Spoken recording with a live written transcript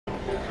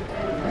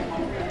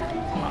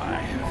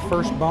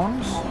first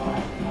bonus.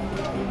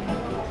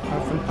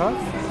 Huff and Puff.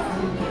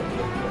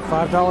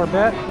 $5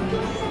 bet.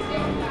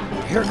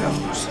 Here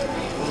goes.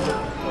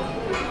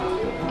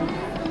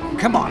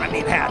 Come on, I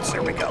need hats.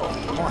 There we go.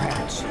 More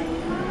hats.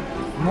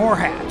 More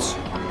hats.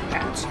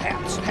 Hats,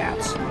 hats,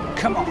 hats.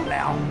 Come on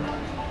now.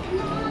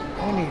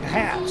 We need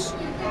hats.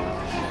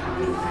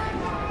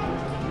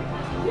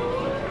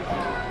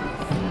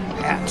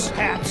 Hats,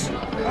 hats.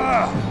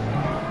 Ugh.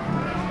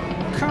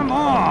 Come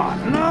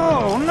on.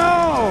 No,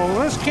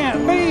 no. This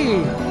can't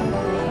be.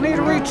 I need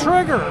to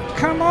re-trigger.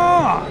 Come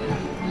on.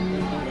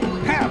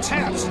 Hats,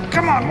 hats.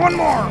 Come on, one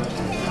more.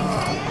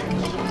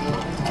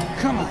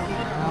 Come on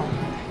now.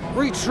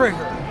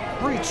 Re-trigger.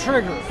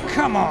 Re-trigger.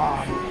 Come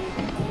on.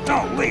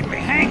 Don't leave me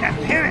hanging.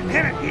 Hit it,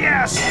 hit it.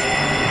 Yes.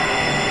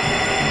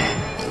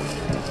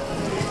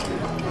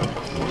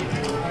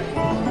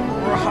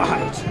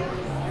 Right.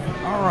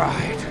 All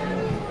right.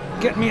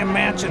 Get me a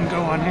mansion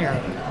going here.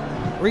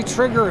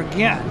 Re-trigger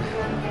again.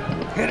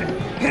 Hit it,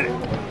 hit it. Hit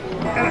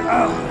it.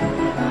 Oh.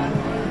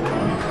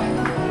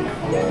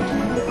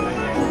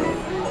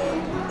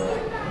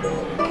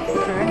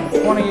 Okay,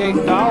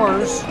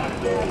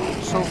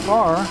 $28 so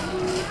far.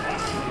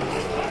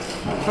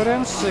 Put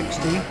in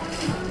 60.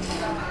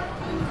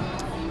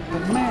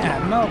 But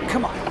man, no,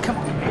 come on, come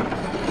on.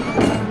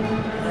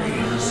 There he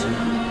is.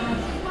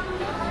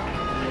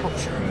 Oh,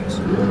 sure he is.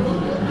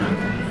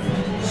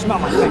 Smell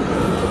my finger.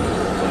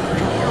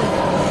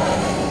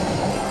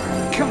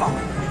 Come on.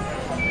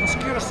 Let's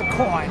get us a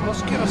coin.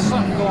 Let's get us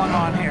something going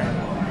on here.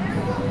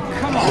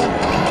 Come on.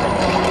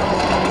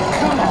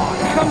 Come on,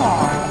 come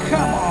on,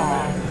 come on.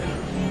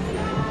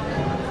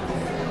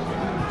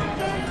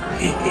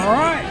 All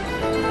right.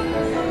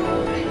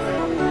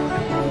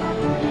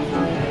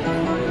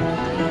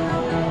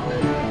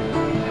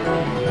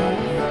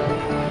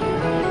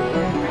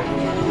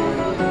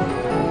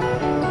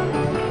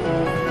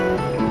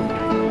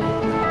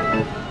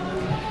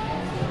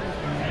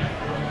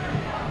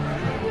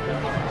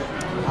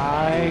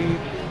 I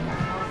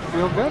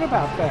feel good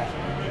about that.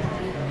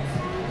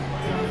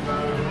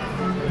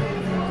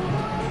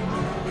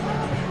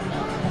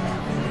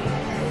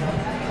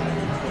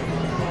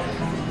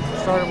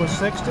 Started with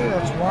 60,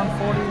 that's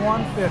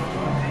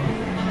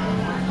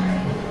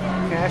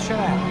 141.50. Cash it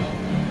out.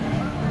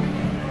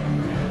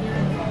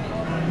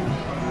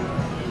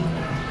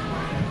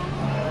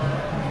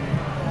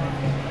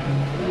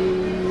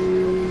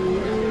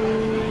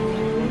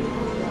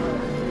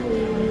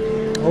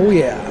 Oh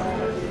yeah.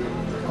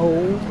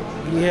 Oh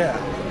yeah.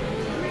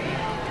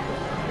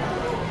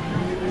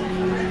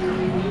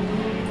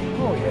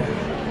 Oh yeah.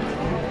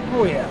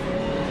 Oh yeah.